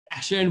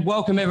action.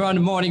 Welcome everyone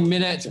to Morning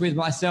Minutes with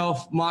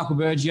myself, Michael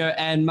Bergio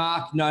and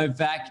Mark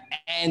Novak.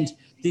 And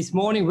this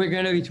morning we're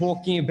going to be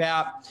talking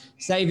about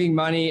saving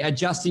money,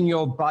 adjusting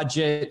your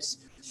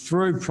budgets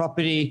through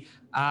property,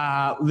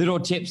 little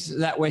tips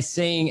that we're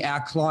seeing our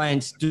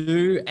clients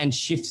do and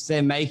shifts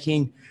they're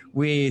making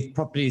with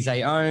properties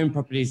they own,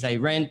 properties they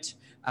rent,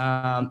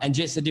 and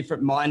just a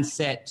different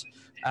mindset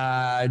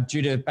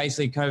due to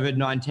basically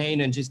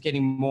COVID-19 and just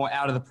getting more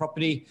out of the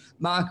property.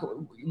 Mark,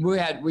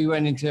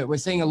 we're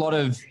seeing a lot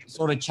of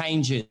sort of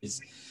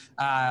changes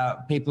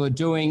people are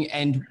doing.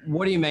 And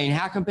what do you mean?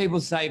 How can people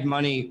save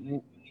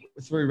money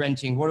through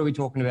renting? What are we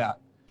talking about?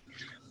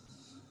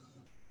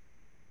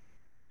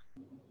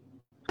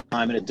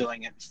 I'm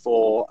doing it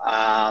for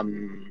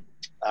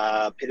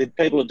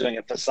people are doing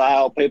it for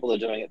sale. People are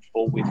doing it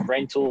with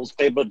rentals.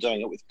 People are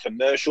doing it with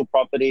commercial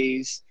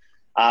properties.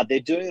 They're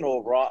doing it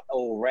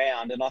all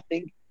round. And I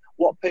think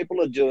what people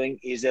are doing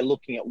is they're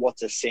looking at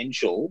what's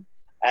essential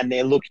and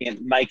they're looking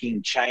at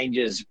making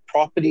changes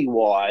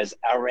property-wise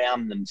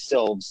around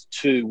themselves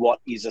to what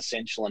is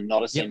essential and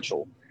not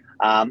essential.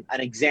 Yep.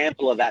 An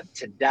example of that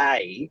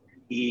today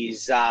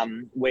is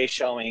we're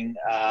showing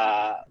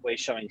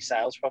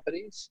sales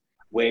properties.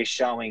 We're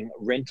showing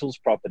rentals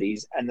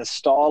properties, and the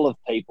style of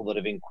people that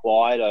have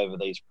inquired over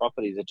these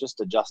properties are just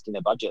adjusting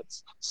their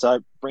budgets. So,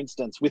 for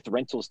instance, with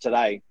rentals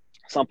today,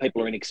 some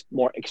people are in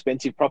more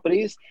expensive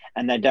properties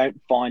and they don't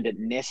find it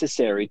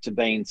necessary to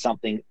be in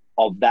something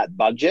of that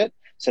budget.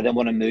 So they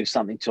want to move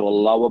something to a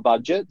lower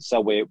budget.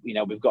 So we've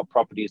got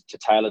properties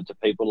tailored to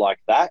people like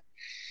that.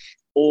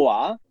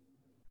 Or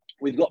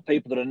we've got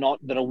people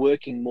that are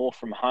working more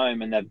from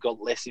home and they've got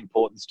less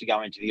importance to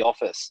go into the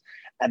office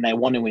and they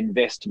want to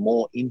invest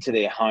more into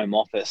their home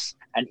office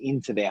and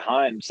into their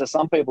home. So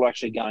some people are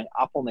actually going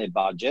up on their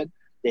budget.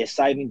 They're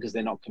saving because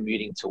they're not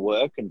commuting to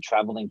work and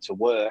traveling to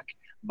work,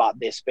 but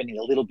they're spending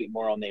a little bit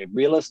more on their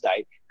real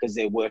estate because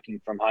they're working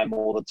from home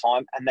all the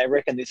time. And they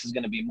reckon this is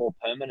going to be more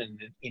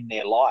permanent in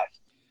their life.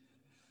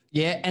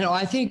 Yeah, and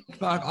I think,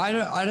 Mark, I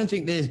don't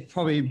think there's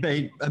probably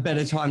be a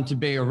better time to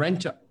be a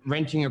renter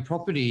renting a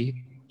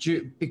property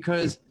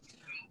because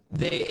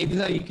even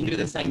though you can do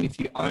the same if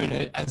you own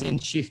it, as in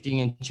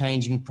shifting and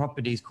changing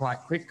properties quite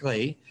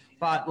quickly,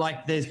 but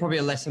like there's probably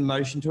a less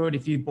emotion to it.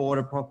 If you bought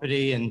a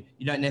property and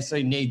you don't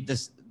necessarily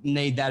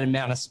need that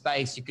amount of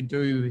space, you could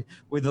do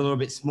with a little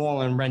bit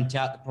smaller and rent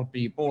out the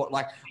property you bought.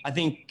 Like I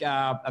think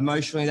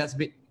emotionally that's a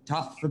bit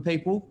tough for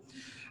people.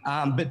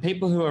 But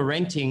people who are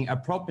renting a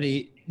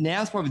property,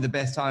 now's probably the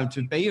best time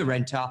to be a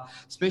renter,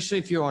 especially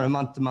if you're on a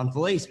month-to-month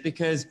lease,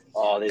 because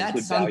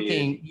that's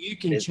something you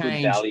can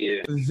change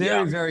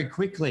very, very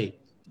quickly.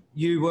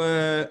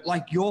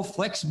 You're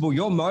flexible,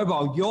 you're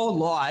mobile, you're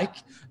like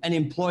an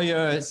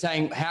employer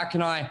saying, how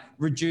can I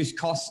reduce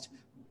cost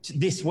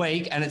this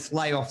week? And it's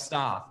lay off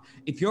staff.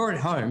 If you're at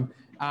home,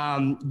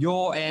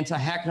 your answer,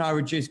 how can I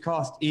reduce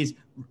cost, is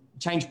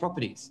change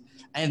properties.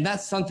 And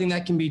that's something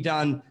that can be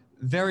done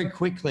very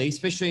quickly,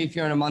 especially if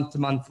you're on a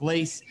month-to-month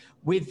lease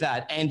with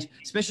that. And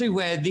especially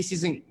where this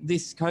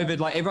COVID,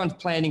 like everyone's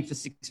planning for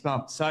 6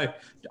 months. So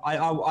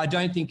I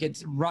don't think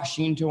it's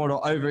rushing into it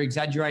or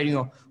over-exaggerating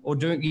or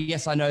doing,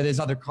 yes, I know there's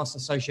other costs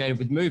associated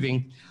with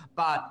moving,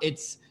 but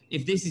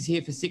if this is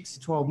here for 6 to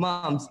 12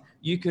 months,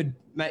 you could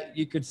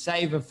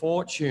save a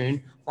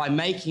fortune by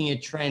making a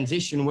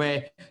transition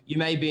where you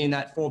may be in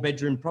that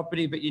 4-bedroom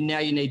property, but now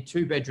you need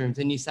 2 bedrooms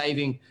and you're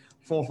saving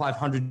 $400 or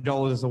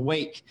 $500 a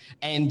week.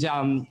 And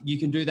you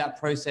can do that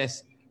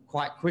process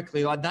quite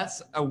quickly. Like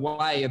that's a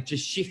way of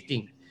just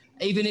shifting,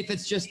 even if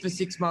it's just for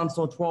 6 months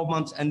or 12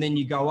 months, and then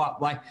you go up.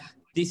 Like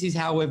this is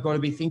how we've got to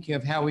be thinking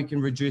of how we can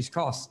reduce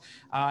costs.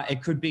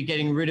 It could be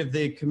getting rid of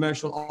the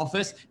commercial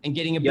office and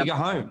getting a bigger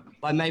home.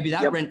 Like maybe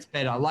that rent's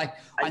better. Like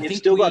and you've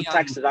still got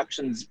tax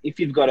deductions if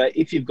you've got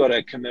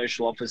a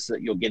commercial office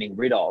that you're getting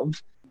rid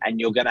of, and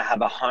you're going to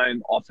have a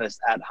home office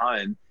at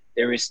home.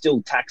 There is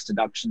still tax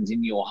deductions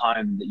in your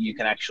home that you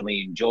can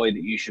actually enjoy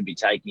that you should be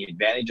taking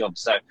advantage of.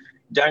 So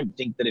don't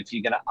think that if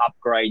you're going to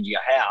upgrade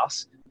your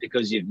house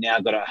because you've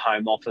now got a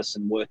home office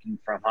and working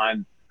from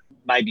home,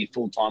 maybe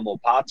full-time or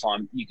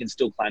part-time, you can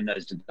still claim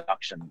those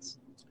deductions.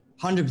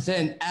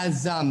 100%.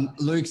 As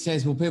Luke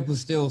says, will people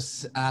still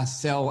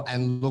sell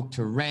and look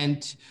to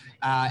rent,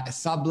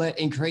 sublet,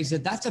 increase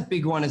it? That's a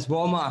big one as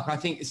well, Mark. I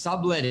think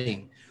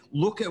subletting.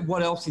 Look at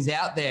what else is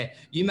out there.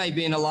 You may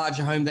be in a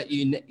larger home that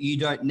you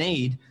don't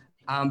need.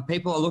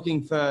 People are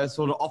looking for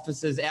sort of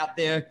offices out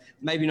there,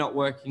 maybe not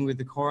working with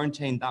the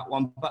quarantine, that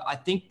one, but I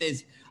think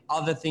there's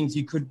other things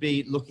you could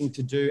be looking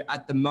to do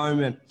at the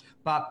moment.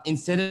 But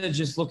instead of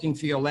just looking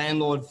for your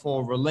landlord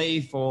for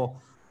relief or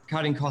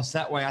cutting costs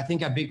that way, I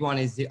think a big one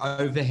is the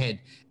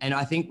overhead. And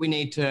I think we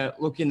need to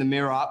look in the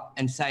mirror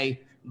and say,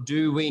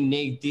 do we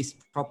need this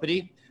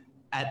property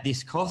at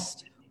this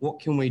cost? What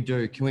can we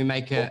do? Can we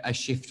make a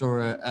shift or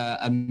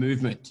a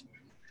movement?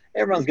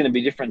 Everyone's going to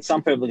be different.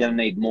 Some people are going to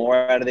need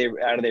more out of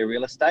their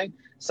real estate.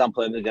 Some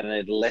people are going to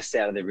need less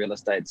out of their real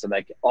estate. So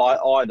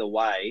either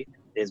way,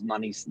 there's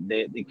money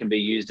there. It can be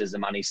used as a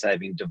money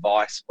saving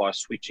device by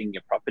switching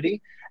your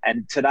property.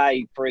 And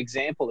today, for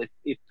example,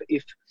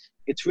 if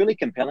it's really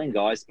compelling,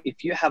 guys.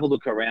 If you have a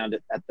look around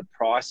at the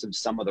price of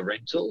some of the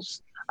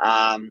rentals,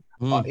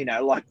 Mm. you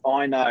know, like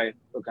I know,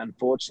 look,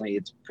 unfortunately,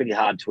 it's pretty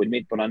hard to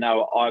admit, but I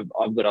know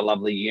I've got a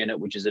lovely unit,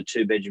 which is a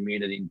 2 bedroom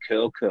unit in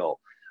Curl.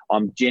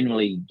 I'm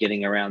generally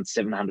getting around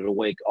 700 a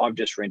week. I've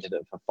just rented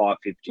it for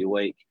 550 a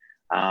week,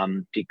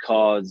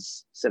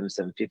 because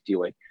 750 a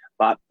week.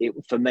 But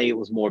for me, it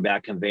was more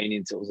about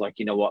convenience. It was like,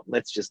 you know what,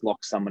 let's just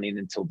lock someone in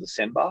until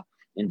December.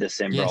 In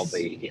December,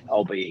 Yes.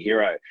 I'll be a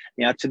hero.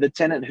 Now, to the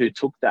tenant who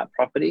took that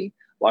property,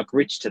 like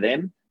rich to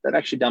them, they've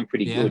actually done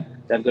pretty Yeah. good.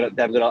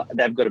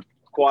 They've got a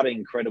quite an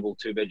incredible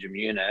 2 bedroom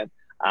unit,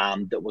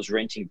 that was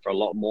renting for a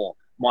lot more.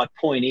 My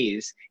point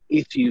is,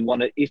 if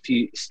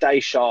you stay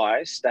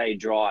shy, stay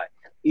dry.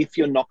 If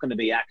you're not going to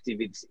be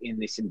active in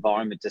this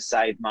environment to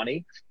save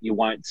money, you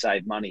won't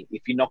save money.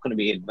 If you're not going to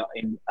be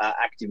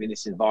active in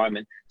this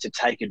environment to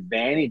take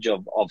advantage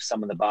of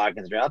some of the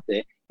bargains that are out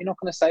there, you're not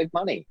going to save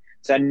money.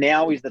 So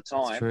now is the It's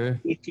time. true.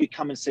 If you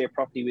come and see a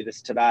property with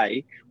us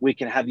today, we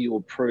can have you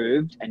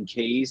approved and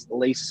keys,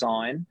 lease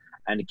sign,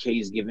 and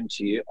keys given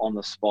to you on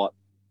the spot.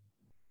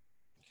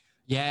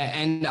 Yeah,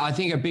 and I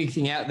think a big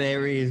thing out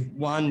there is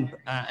one,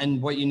 and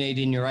what you need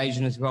in your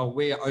agent as well.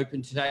 We are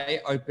open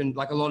today, open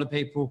like a lot of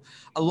people.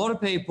 A lot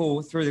of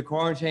people through the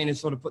quarantine have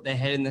sort of put their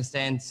head in the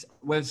sands.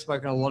 We've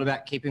spoken a lot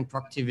about keeping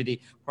productivity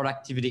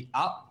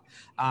up.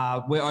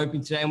 We're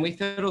open today, and we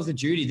felt it was a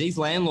duty. These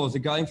landlords are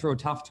going through a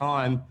tough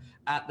time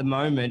at the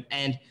moment,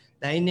 and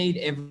they need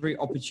every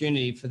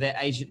opportunity for their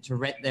agent to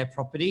rent their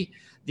property.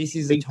 This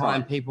is Big the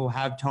time time. people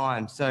have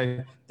time, so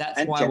that's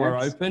And why we're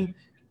tenants. open.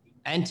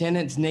 And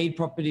tenants need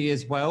property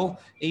as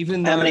well,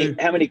 even How though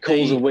many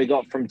calls have they, we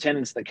got from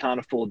tenants that can't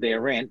afford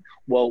their rent?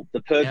 Well,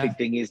 the yeah, perfect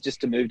thing is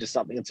just to move to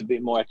something that's a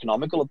bit more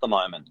economical at the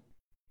moment.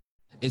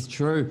 it's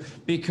true,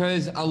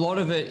 because a lot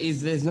of it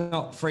is there's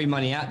not free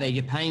money out there.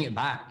 You're paying it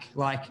back.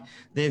 Like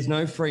there's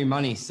no free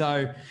money.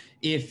 So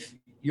if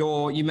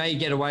you may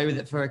get away with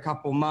it for a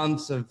couple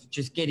months of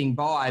just getting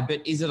by,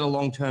 but is it a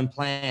long-term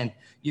plan?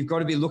 You've got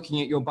to be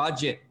looking at your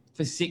budget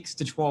for 6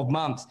 to 12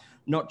 months,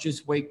 not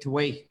just week to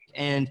week.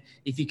 And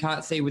if you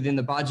can't see within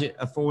the budget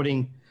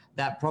affording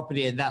that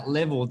property at that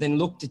level, then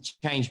look to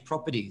change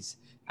properties,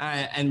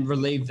 and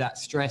relieve that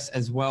stress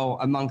as well,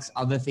 amongst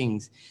other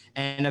things.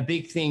 And a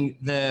big thing,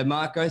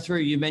 Mark, go through,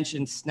 you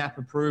mentioned snap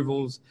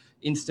approvals,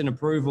 instant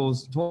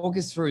approvals. Talk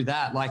us through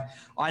that. Like,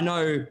 I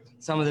know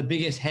some of the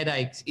biggest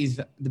headaches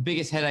is the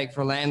biggest headache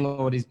for a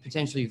landlord is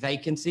potentially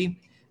vacancy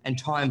and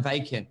time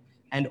vacant.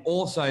 And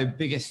also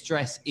biggest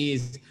stress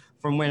is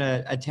from when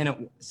a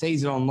tenant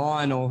sees it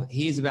online or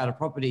hears about a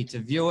property to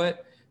view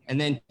it, and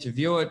then to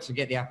view it, to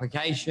get the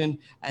application,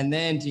 and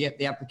then to get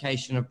the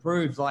application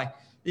approved. Like,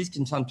 this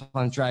can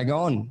sometimes drag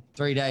on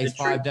 3 days,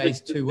 5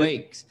 days, 2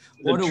 weeks.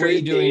 What are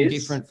we doing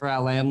different for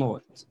our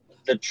landlords?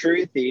 The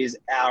truth is,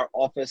 our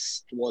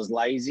office was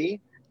lazy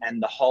and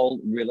the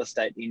whole real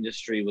estate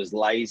industry was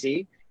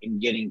lazy in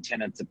getting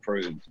tenants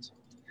approved.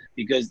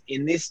 Because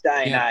in this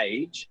day and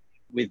age,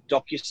 with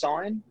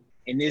DocuSign,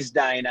 in this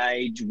day and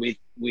age with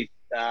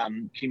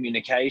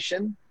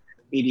communication,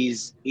 it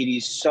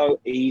is so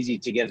easy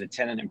to get a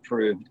tenant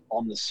approved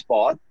on the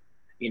spot.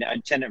 You know,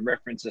 Tenant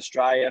Reference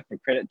Australia for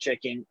credit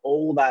checking,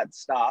 all that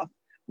stuff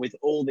with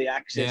all the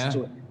access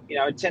to it. You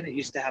know, a tenant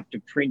used to have to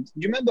print. Do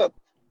you remember?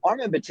 I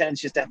remember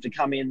tenants used to have to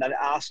come in. They'd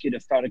ask you to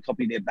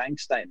photocopy their bank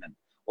statement,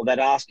 or they'd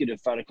ask you to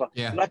photocopy.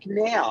 Yeah. Like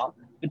now,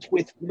 it's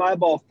with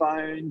mobile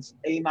phones,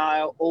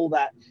 email, all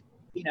that.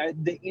 You know,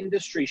 the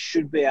industry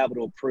should be able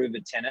to approve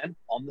a tenant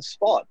on the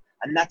spot,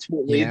 and that's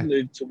what we've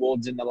moved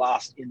towards in the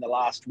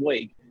last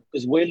week.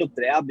 Because we looked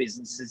at our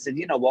business and said,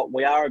 you know what,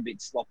 we are a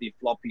bit sloppy,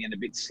 floppy, and a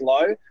bit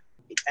slow.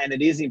 And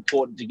it is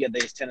important to get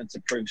these tenants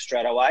approved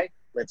straight away.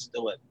 Let's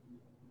do it.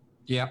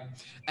 Yeah,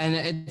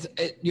 and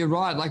you're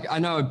right. Like I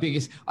know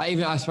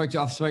I've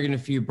spoken to a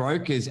few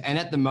brokers, and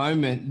at the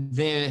moment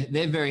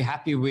they're very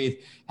happy with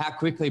how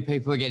quickly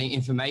people are getting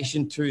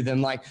information to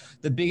them. Like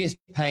the biggest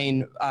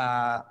pain,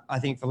 I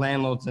think, for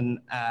landlords and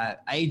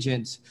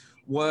agents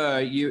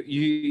were you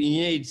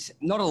need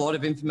not a lot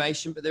of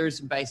information, but there is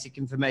some basic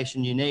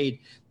information you need,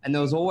 and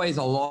there was always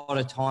a lot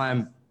of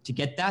time to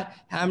get that.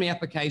 How many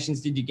applications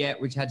did you get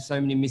which had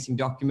so many missing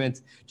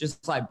documents?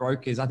 Just like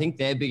brokers, I think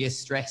their biggest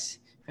stress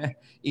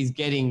is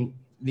getting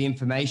the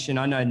information.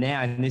 I know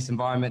now in this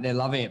environment, they're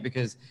loving it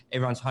because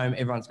everyone's home,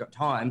 everyone's got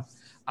time.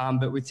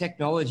 But with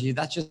technology,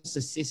 that just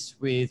assists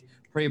with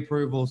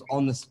pre-approvals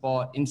on the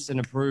spot, instant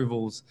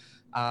approvals.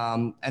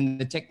 And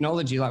the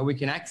technology, like we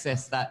can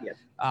access that. Yep.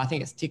 I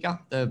think it's Ticker,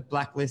 the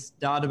blacklist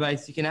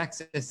database. You can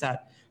access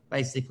that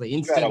basically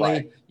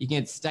instantly. You can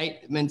get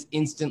statements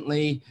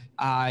instantly.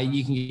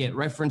 You can get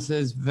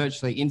references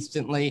virtually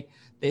instantly.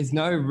 There's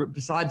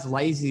besides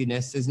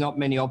laziness, there's not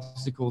many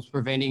obstacles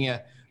preventing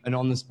an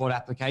on-the-spot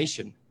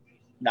application.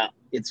 No,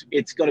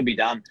 it's got to be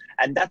done.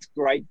 And that's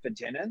great for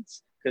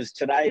tenants because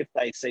today if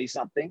they see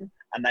something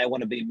and they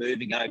want to be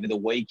moving over the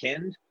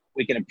weekend,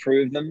 we can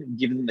approve them,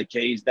 give them the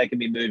keys. They can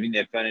be moving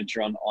their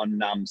furniture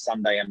on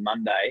Sunday and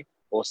Monday,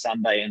 or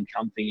Sunday and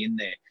comfy in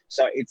there.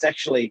 So it's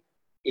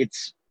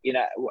you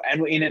know,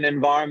 and in an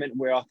environment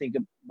where I think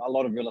a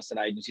lot of real estate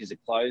agencies are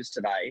closed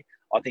today,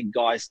 I think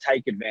guys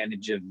take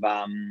advantage of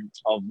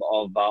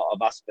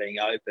us being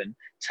open,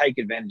 take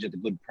advantage of the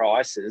good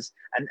prices,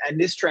 and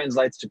this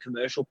translates to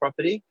commercial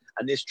property,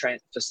 and this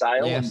for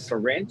sale and for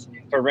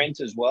rent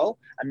as well,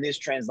 and this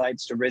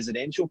translates to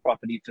residential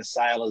property for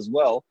sale as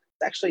well.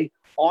 It's actually,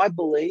 I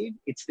believe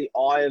it's the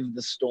eye of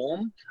the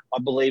storm. I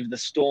believe the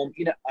storm,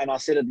 you know, and I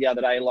said it the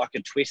other day, like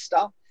a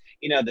twister.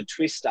 You know, the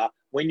twister,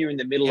 when you're in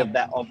the middle of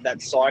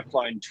that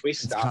cyclone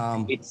twister,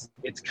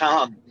 it's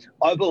calm.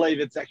 I believe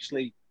it's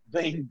actually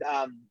been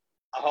a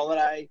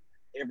holiday.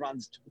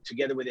 Everyone's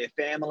together with their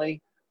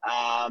family.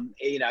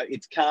 You know,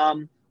 it's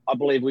calm. I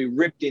believe we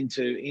ripped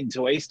into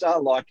Easter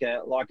like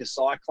a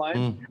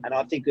cyclone, and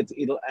I think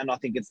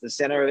it's the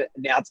center of it.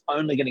 Now it's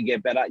only going to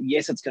get better.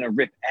 Yes, it's going to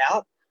rip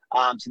out.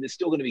 So there's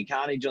still going to be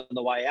carnage on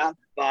the way out,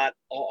 but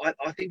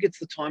I think it's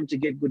the time to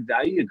get good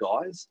value,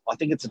 guys. I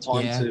think it's a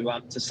time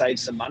to save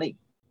some money.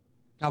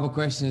 Couple of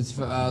questions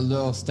for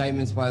little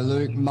statements by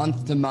Luke.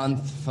 Month to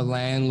month for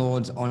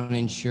landlords on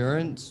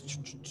insurance.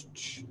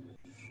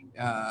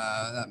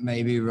 That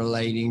may be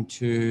relating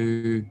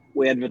to.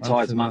 We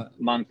advertise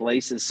month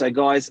leases. So,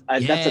 guys,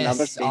 that's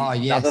another thing.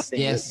 Another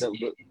thing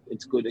that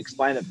it's good.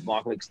 Explain it,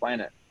 Michael.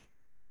 Explain it.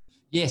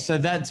 Yeah, so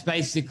that's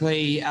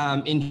basically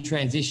in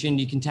transition.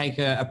 You can take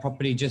a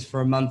property just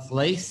for a month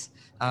lease.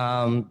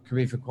 Could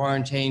be for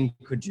quarantine,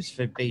 could just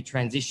be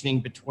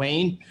transitioning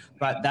between,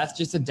 but that's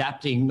just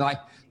adapting. Like,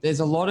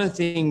 there's a lot of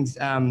things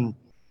that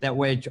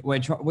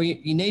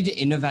you need to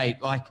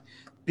innovate. Like,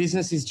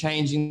 business is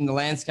changing, the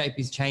landscape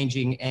is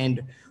changing,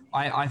 and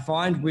I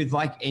find with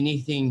like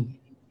anything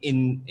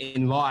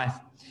in life,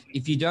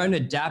 if you don't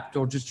adapt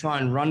or just try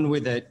and run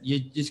with it, you're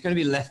just going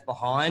to be left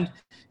behind.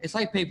 It's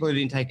like people who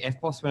didn't take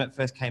FBOS when it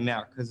first came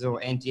out because they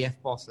were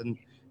anti-FBOS, and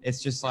it's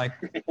just like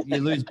you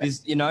lose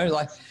business, you know,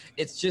 like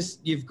it's just,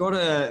 you've got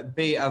to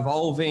be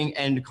evolving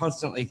and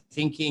constantly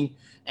thinking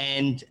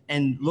and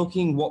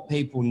looking what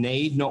people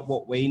need, not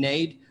what we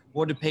need.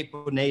 What do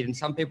people need? And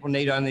some people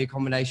need only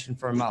accommodation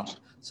for a month.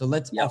 So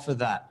let's offer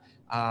that.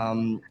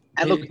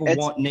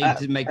 People need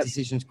to make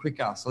decisions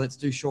quicker. So let's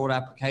do short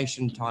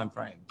application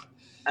timeframe.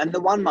 And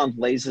the 1 month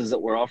leases that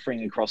we're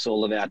offering across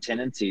all of our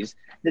tenancies,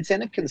 the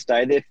tenant can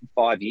stay there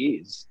for 5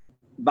 years.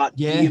 But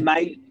they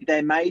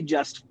may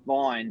just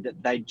find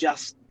that they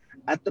just,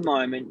 at the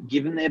moment,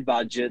 given their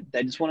budget,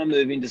 they just want to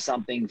move into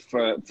something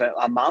for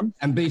a month.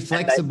 And be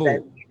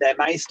flexible. They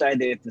may stay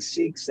there for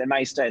 6, they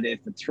may stay there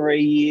for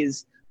 3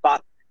 years.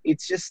 But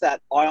it's just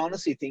that I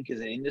honestly think as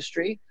an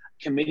industry,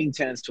 committing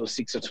tenants to a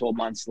 6 or 12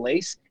 months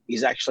lease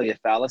is actually a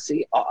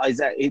fallacy.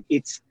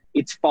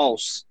 It's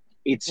false.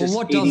 It's just,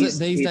 what does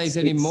it these days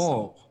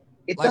anymore?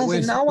 It like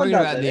doesn't. No one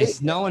does it.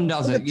 This. No one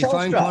does it. Your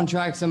phone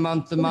contracts are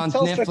month to month.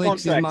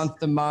 Netflix is month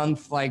to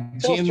month. Like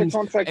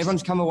gyms,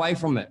 everyone's come away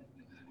from it.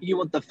 You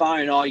want the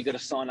phone? Oh, you got to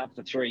sign up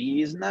for 3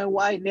 years. No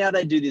way. Now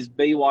they do this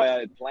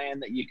BYO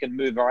plan that you can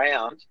move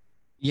around.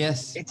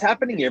 Yes, it's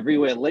happening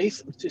everywhere.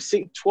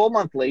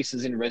 12-month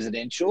leases in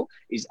residential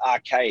is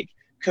archaic.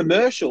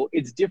 Commercial,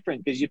 it's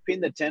different because you pin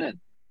the tenant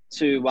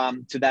to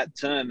that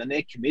term and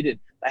they're committed.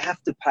 They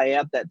have to pay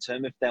out that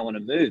term if they want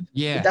to move.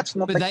 Yeah, but that's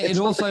not it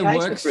also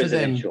works for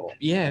them.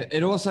 Yeah,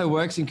 it also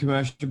works in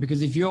commercial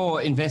because if you're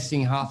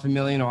investing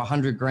 $500,000 or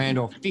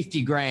 $100,000 or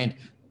 $50,000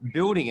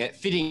 building it,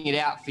 fitting it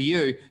out for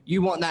you,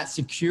 you want that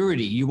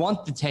security. You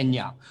want the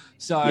tenure.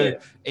 So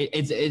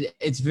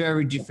it's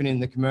very different in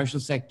the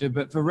commercial sector.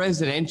 But for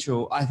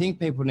residential, I think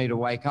people need to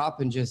wake up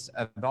and just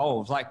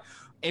evolve. Like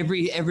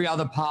every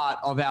other part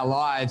of our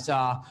lives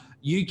are,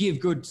 you give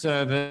good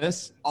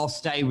service, I'll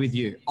stay with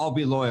you. I'll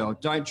be loyal.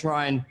 Don't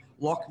try and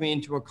lock me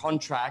into a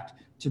contract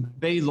to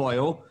be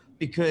loyal,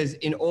 because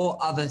in all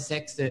other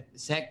sector,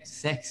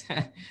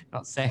 all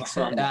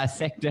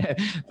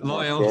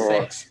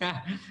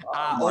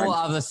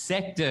other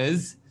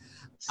sectors,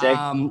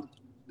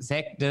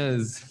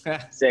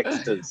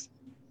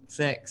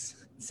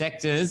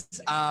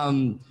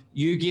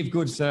 you give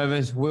good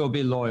service, we'll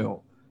be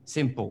loyal.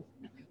 Simple.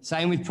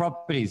 Same with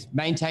properties.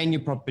 Maintain your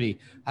property.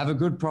 Have a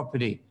good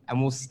property,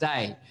 and we'll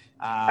stay.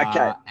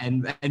 Okay.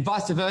 And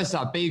vice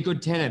versa. Be a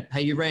good tenant.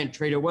 Pay your rent.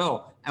 Treat it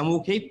well, and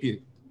we'll keep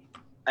you.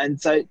 And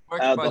so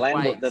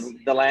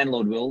the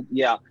landlord will.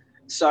 Yeah.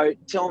 So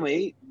tell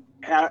me,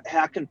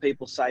 how can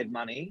people save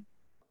money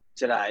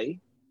today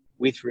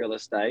with real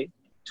estate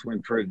to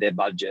improve their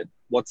budget?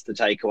 What's the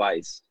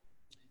takeaways?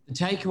 The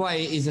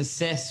takeaway is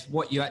assess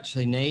what you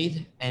actually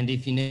need, and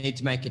if you need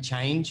to make a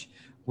change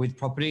with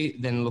property,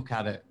 then look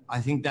at it. I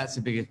think that's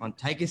the biggest one.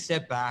 Take a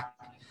step back.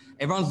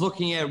 Everyone's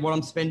looking at what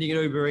I'm spending at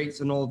Uber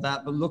Eats and all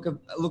that, but look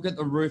at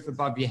the roof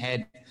above your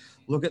head.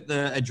 Look at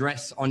the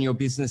address on your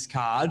business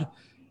card.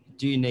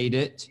 Do you need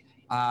it?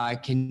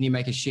 Can you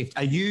make a shift?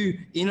 Are you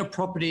in a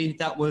property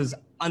that was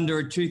under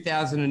a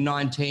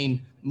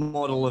 2019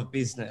 model of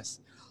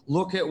business?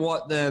 Look at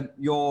what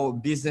your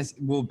business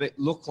will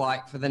look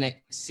like for the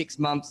next 6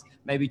 months,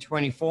 maybe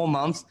 24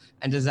 months,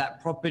 and does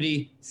that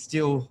property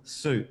still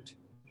suit?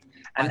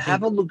 And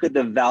have a look at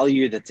the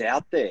value that's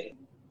out there.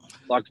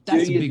 Like,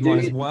 that's a big one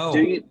as well.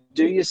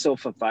 do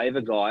yourself a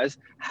favor, guys.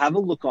 Have a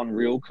look on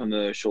Real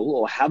Commercial,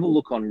 or have a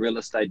look on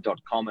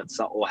realestate.com,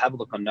 or have a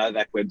look on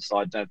Novak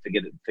website. Don't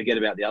forget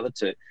about the other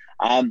two.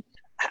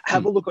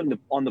 Have a look on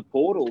the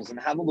portals, and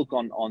have a look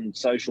on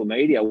social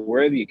media,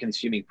 wherever you're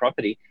consuming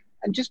property,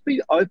 and just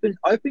be open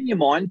your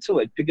mind to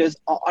it, because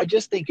I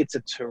just think it's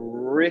a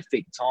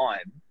terrific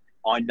time.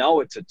 I know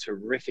it's a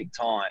terrific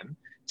time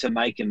to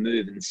make a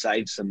move and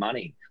save some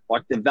money.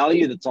 Like the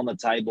value that's on the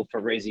table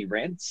for resi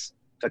rents,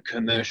 for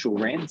commercial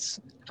rents,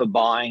 for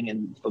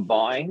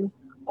buying,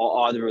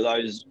 or either of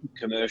those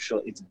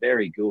commercial, it's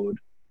very good.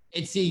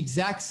 It's the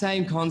exact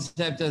same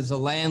concept as a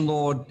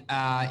landlord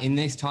in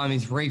this time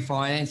is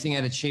refinancing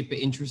at a cheaper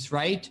interest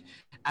rate.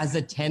 As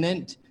a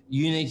tenant,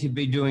 you need to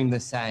be doing the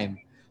same,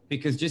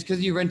 because just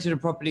because you rented a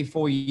property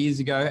 4 years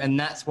ago and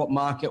that's what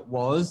market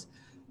was,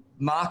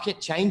 market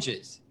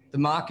changes. The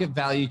market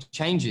value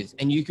changes,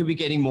 and you could be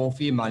getting more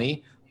for your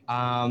money.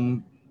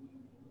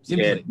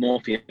 Simply. Yeah,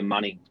 more for your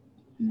money.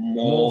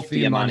 More for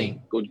your money.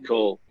 Good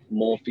call.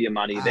 More for your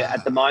money.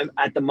 At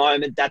the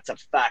moment, that's a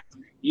fact.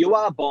 You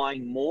are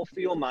buying more for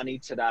your money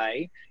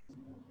today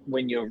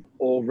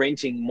or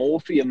renting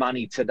more for your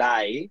money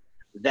today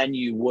than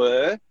you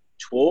were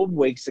 12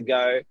 weeks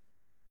ago. If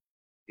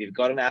you've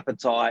got an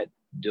appetite,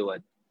 do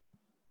it.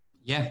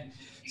 Yeah.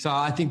 So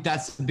I think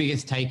that's the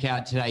biggest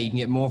takeout today. You can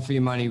get more for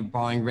your money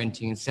buying,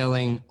 renting, and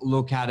selling.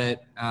 Look at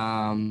it.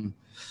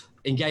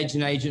 Engage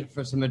an agent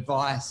for some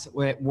advice.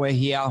 We're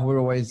here. We're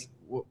always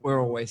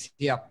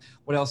here.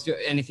 What else?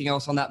 Anything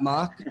else on that,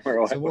 Mark? We're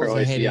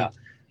always here.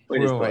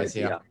 We're always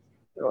here.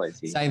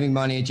 Saving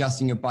money,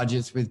 adjusting your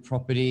budgets with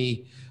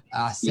property,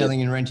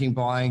 selling and renting,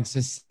 buying. So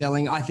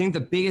selling, I think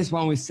the biggest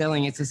one with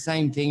selling, it's the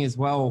same thing as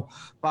well.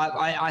 But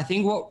I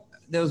think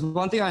there was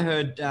one thing I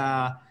heard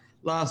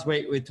last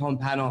week with Tom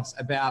Panos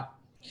about,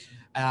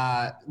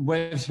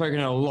 we've spoken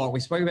a lot. We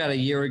spoke about a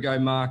year ago,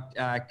 Mark,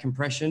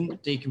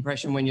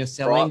 decompression when you're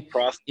selling.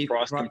 Price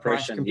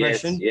compression.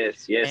 Yes. And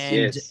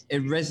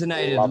it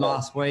resonated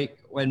last week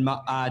when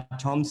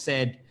Tom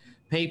said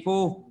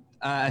people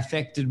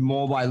affected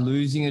more by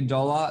losing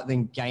 $1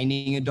 than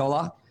gaining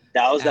 $1.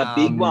 That was a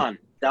big one.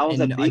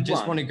 I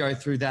just want to go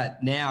through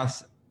that now.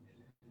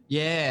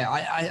 Yeah,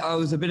 I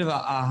was a bit of a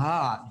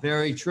aha.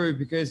 Very true,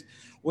 because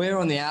we're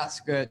on the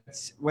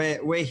outskirts.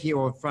 We're here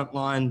on front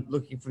line,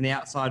 looking from the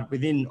outside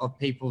within of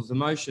people's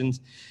emotions,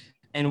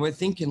 and we're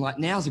thinking like,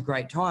 now's a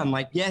great time.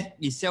 Like, yeah,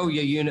 you sell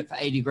your unit for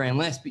 80 grand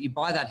less, but you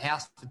buy that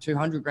house for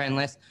 200 grand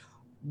less.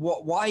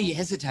 Why are you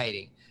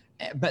hesitating?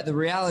 But the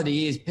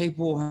reality is,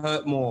 people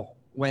hurt more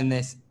when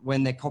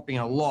they're copying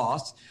a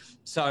loss.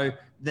 So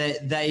they're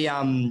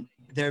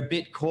a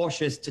bit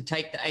cautious to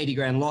take the 80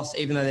 grand loss,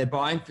 even though they're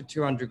buying for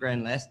 200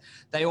 grand less.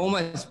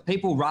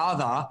 People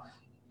rather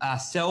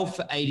sell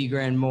for 80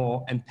 grand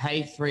more and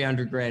pay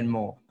 300 grand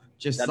more.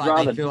 They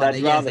feel like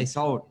they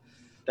sold.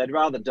 They'd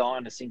rather die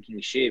on a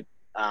sinking ship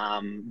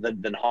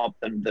than hop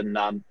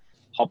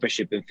a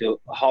ship and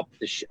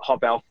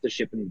hop off the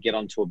ship and get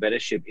onto a better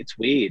ship. It's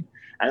weird.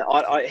 And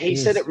he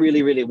said it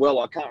really, really well.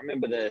 I can't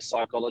remember the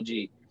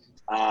psychology.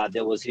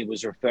 He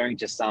was referring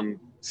to some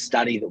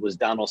study that was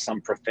done, or some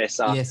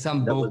professor. Yeah,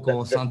 some book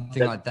or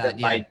something like that.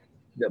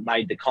 That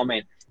made the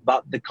comment.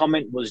 But the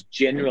comment was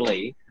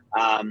generally,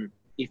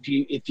 if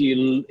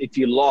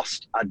you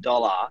lost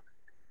 $1,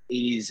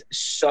 is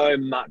so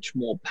much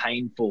more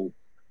painful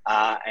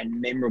and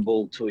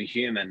memorable to a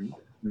human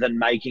than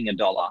making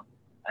 $1.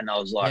 And I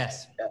was like,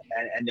 yes.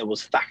 And it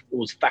was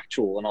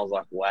factual, and I was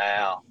like,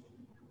 wow.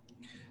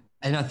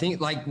 And I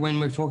think, like, when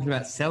we're talking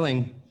about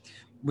selling,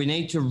 we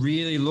need to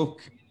really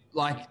look,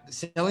 like,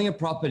 selling a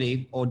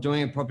property or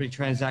doing a property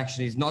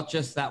transaction is not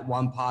just that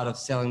one part of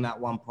selling that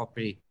one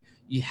property.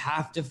 You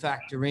have to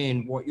factor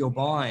in what you're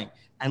buying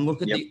and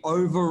look at the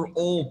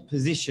overall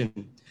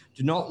position.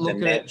 Do not look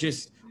at it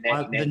just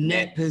the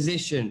net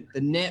position.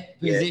 The net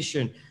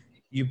position.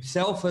 You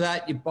sell for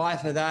that, you buy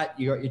for that,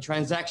 you got your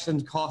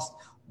transaction cost.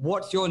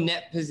 What's your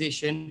net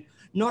position?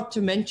 Not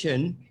to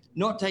mention,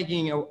 not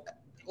taking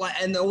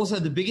and also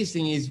the biggest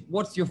thing is,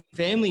 what's your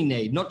family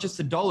need? Not just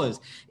the dollars.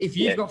 If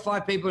you've got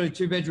 5 people in a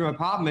 2-bedroom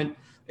apartment,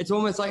 it's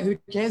almost like, who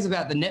cares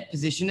about the net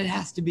position? It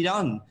has to be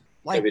done.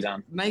 Like,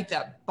 make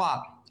that.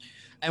 But,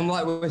 and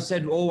like we've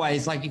said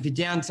always, like, if you're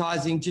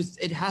downsizing,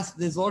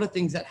 there's a lot of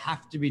things that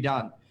have to be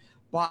done.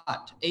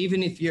 But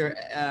even if you're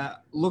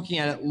looking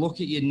at it, look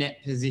at your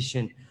net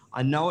position.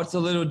 I know it's a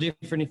little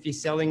different if you're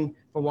selling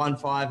for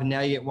 1.5 and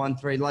now you get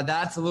 1.3. Like,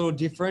 that's a little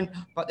different,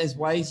 but there's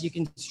ways you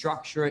can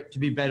structure it to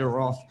be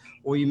better off,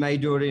 or you may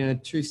do it in a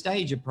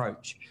 2-stage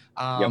approach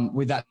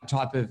with that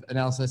type of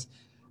analysis.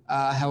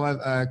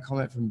 However, a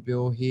comment from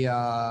Bill here.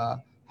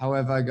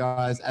 However,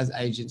 guys, as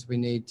agents, we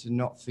need to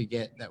not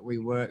forget that we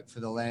work for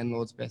the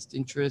landlord's best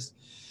interest.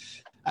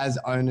 As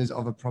owners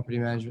of a property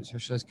management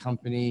specialist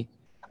company,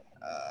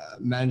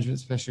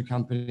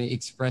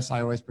 Express,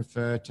 I always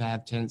prefer to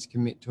have tenants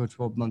commit to a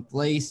 12-month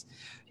lease,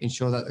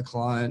 ensure that the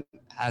client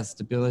has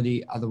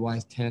stability.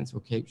 Otherwise, tenants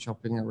will keep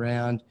shopping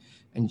around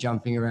and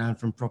jumping around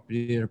from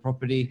property to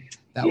property.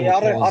 I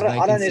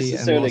don't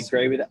necessarily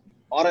agree with that.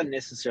 I don't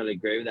necessarily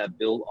agree with that,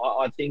 Bill.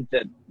 I think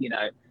that,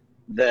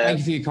 Thank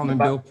you for your comment,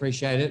 Bill.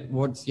 Appreciate it.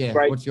 What's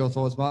your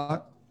thoughts,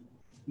 Mark?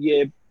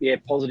 Yeah,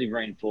 positive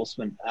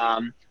reinforcement.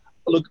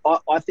 Look,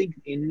 I think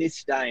in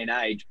this day and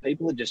age,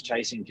 people are just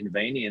chasing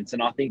convenience.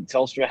 And I think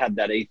Telstra had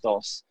that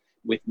ethos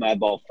with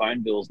mobile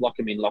phone bills, lock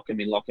them in, lock them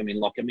in, lock them in,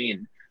 lock them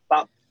in.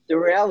 But the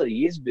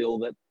reality is, Bill,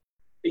 that,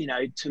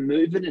 to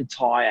move an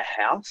entire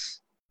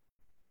house,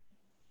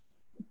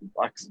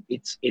 like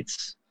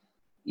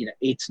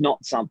it's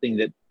not something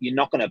that you're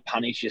not going to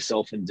punish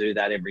yourself and do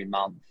that every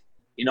month.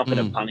 You're not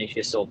going to punish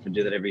yourself and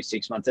do that every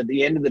 6 months. At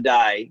the end of the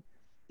day,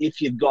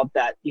 if you've got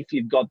that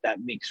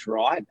mix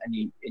right and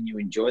you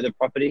enjoy the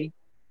property,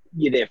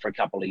 you're there for a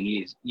couple of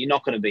years. You're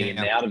not going to be in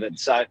and out of it.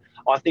 So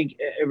I think,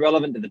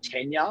 irrelevant to the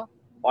tenure,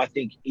 I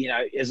think,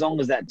 as long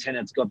as that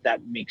tenant's got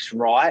that mix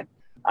right,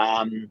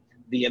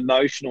 the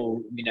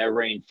emotional,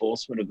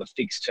 reinforcement of a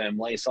fixed term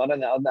lease, I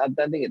don't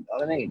think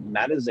it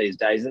matters these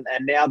days. And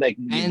now they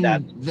can give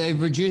that. They've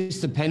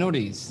reduced the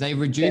penalties. They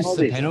reduced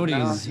the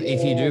penalties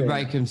if you do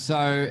break them.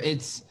 So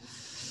it's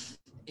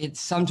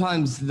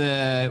sometimes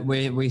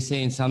we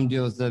see in some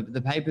deals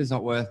the paper's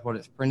not worth what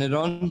it's printed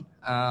on,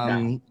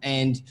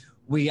 and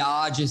we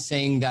are just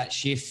seeing that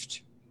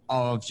shift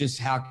of just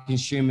how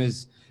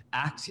consumers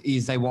act.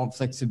 Is they want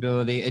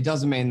flexibility. It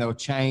doesn't mean they'll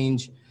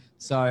change.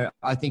 So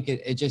I think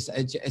it's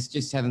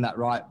just having that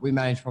right. We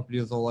manage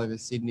properties all over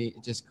Sydney.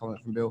 Just a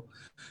comment from Bill.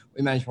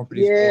 We manage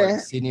properties all over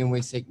Sydney, and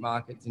we seek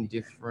markets in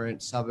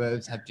different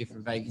suburbs have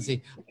different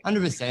vacancy.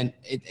 100%,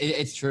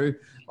 it's true.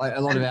 Like a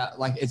lot of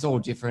it's all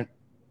different.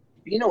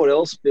 You know what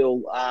else,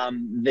 Bill?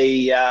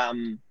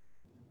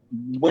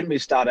 When we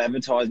started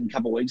advertising a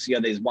couple of weeks ago,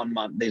 these 1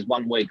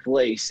 week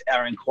lease,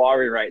 our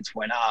inquiry rates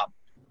went up,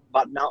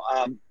 but no,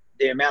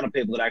 the amount of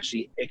people that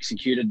actually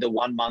executed the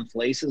 1 month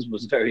leases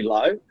was very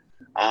low.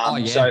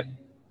 So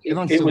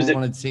everyone still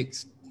wanted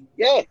 6.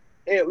 Yeah,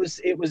 it was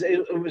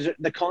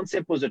the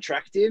concept was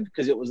attractive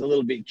because it was a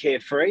little bit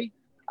carefree.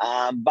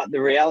 But the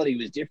reality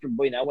was different.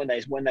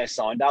 When they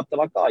signed up, they're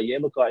like, oh yeah,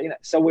 look,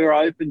 so we're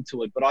open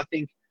to it. But I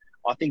think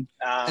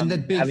and the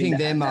big thing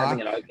there,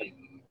 Mark,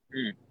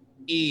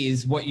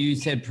 is what you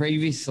said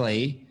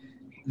previously,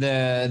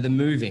 the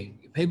moving.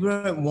 People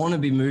don't want to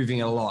be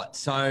moving a lot.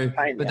 So,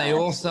 but they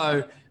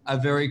also are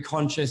very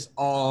conscious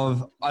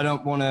of, I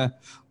want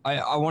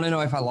to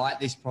know if I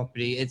like this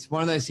property. It's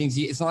one of those things,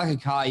 it's not like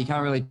a car. You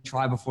can't really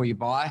try before you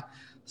buy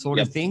sort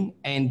of thing.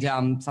 And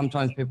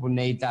sometimes people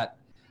need that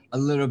a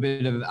little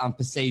bit of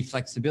perceived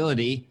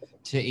flexibility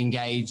to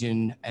engage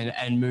and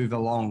move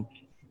along.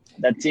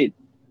 That's it.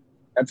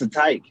 That's a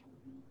take.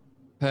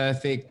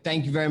 Perfect.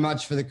 Thank you very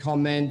much for the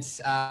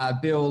comments.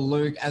 Bill,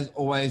 Luke, as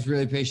always,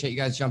 really appreciate you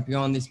guys jumping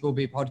on. This will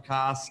be a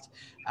podcast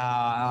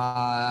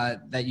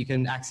that you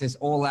can access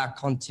all our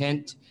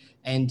content,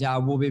 and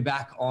we'll be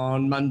back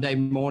on Monday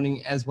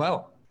morning as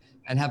well.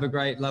 And have a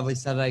great, lovely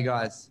Saturday,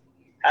 guys.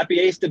 Happy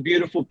Easter,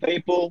 beautiful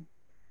people.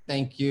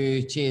 Thank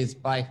you. Cheers.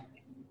 Bye.